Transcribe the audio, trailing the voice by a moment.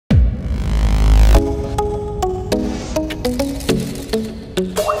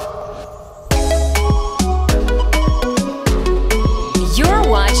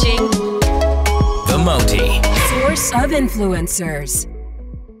of influencers.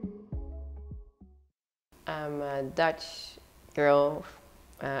 I'm a Dutch girl,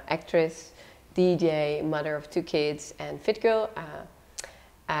 actress, DJ, mother of 2 kids, and fit girl.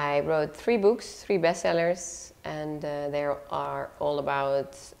 I wrote 3 books, 3 bestsellers, and they are all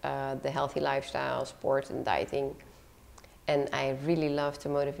about the healthy lifestyle, sport and dieting. And I really love to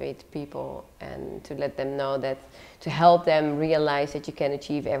motivate people and to let them know that, to help them realize that you can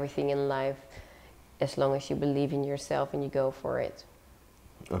achieve everything in life as long as you believe in yourself and you go for it.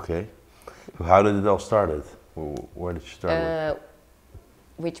 Okay. So how did it all start? Where did you start with?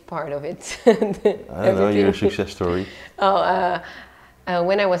 Which part of it? I don't know, your success story.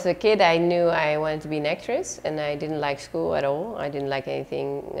 When I was a kid, I knew I wanted to be an actress, and I didn't like school at all. I didn't like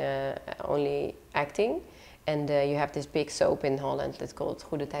anything, only acting. And you have this big soap in Holland that's called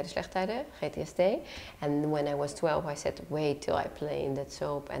Goede Tijden, Slechte Tijden, GTST. And when I was 12, I said, wait till I play in that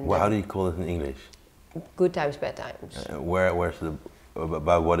soap. And well, how do you call it in English? Good Times, Bad Times. Where's the,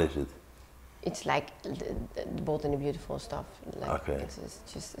 about what is it? It's like the Bold and the Beautiful stuff. Like, okay. It's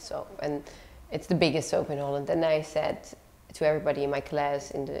just a soap. And it's the biggest soap in Holland. And I said to everybody in my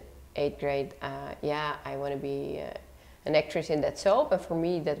class in the 8th grade, yeah, I want to be an actress in that soap. And for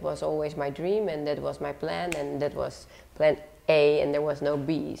me, that was always my dream, and that was my plan, and that was plan A, and there was no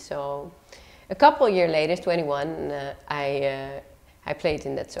B. So a couple of years later, 21, I played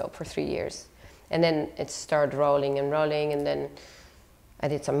in that soap for 3 years. And then it started rolling and rolling, and then I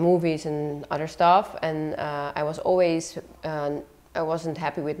did some movies and other stuff, and I was always, I wasn't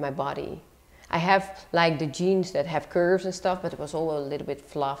happy with my body. I have like the genes that have curves and stuff, but it was all a little bit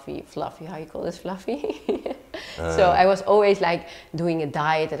fluffy, how you call this, fluffy? So I was always like doing a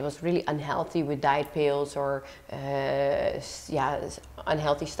diet that was really unhealthy with diet pills or yeah,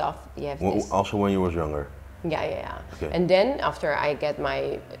 unhealthy stuff. You have this. Also when you was younger? Yeah. Okay. And then after I get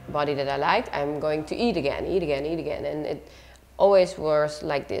my body that I liked, I'm going to eat again. And it always was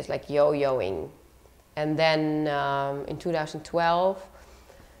like this, like yo-yoing. And then in 2012,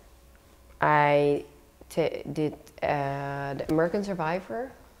 I did the American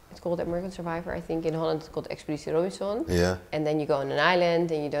Survivor. It's called American Survivor, I think. In Holland it's called Expeditie Robinson. Yeah. And then you go on an island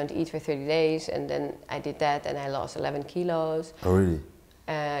and you don't eat for 30 days. And then I did that and I lost 11 kilos. Oh, really?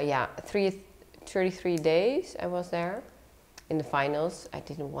 Yeah, 33 days I was there. In the finals, I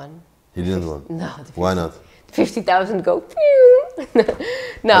didn't win. You didn't win? No. Why not? 50,000 go.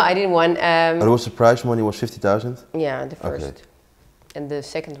 No, I didn't win. But was the prize money was 50,000? Yeah, the first. Okay. And the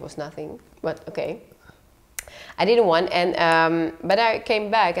second was nothing. But okay. I didn't win, and but I came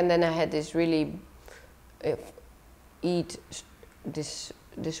back, and then I had this really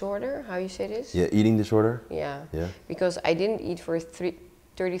disorder. How you say this? Yeah, eating disorder. Yeah. Yeah. Because I didn't eat for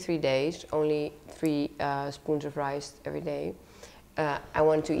 33 days, only 3 spoons of rice every day. I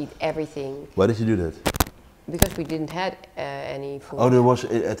wanted to eat everying. Why did you do that? Because we didn't have any food. Oh, there was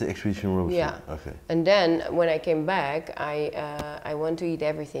at the Expedition Robinson. Yeah. Okay. And then when I came back, I wanted to eat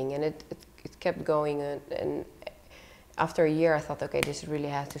everything, and it kept going. And after a year, I thought, okay, this really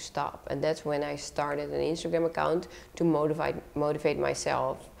has to stop. And that's when I started an Instagram account to motivate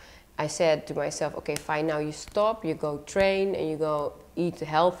myself. I said to myself, okay, fine, now you stop, you go train, and you go eat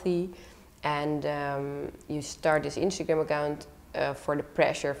healthy, and you start this Instagram account for the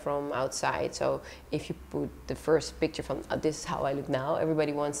pressure from outside. So if you put the first picture from this is how I look now,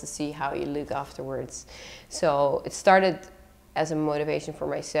 everybody wants to see how you look afterwards. So it started as a motivation for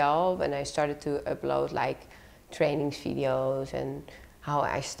myself, and I started to upload like trainings videos and how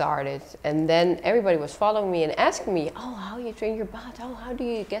I started. And then everybody was following me and asking me, oh, how you train your butt? Oh, how do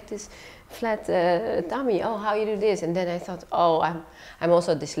you get this flat tummy? Oh, how you do this? And then I thought, oh, I'm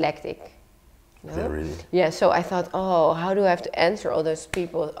also dyslexic. No? Yeah, really? Yeah, so I thought, oh, how do I have to answer all those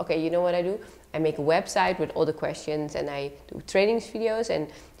people? Okay, you know what I do? I make a website with all the questions, and I do trainings videos, and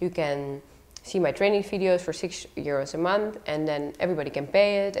you can see my training videos for €6 a month, and then everybody can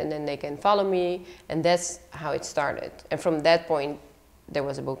pay it, and then they can follow me, and that's how it started. And from that point, there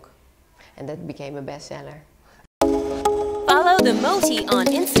was a book, and that became a bestseller. Follow the Moti on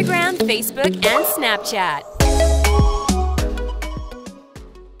Instagram, Facebook, and Snapchat.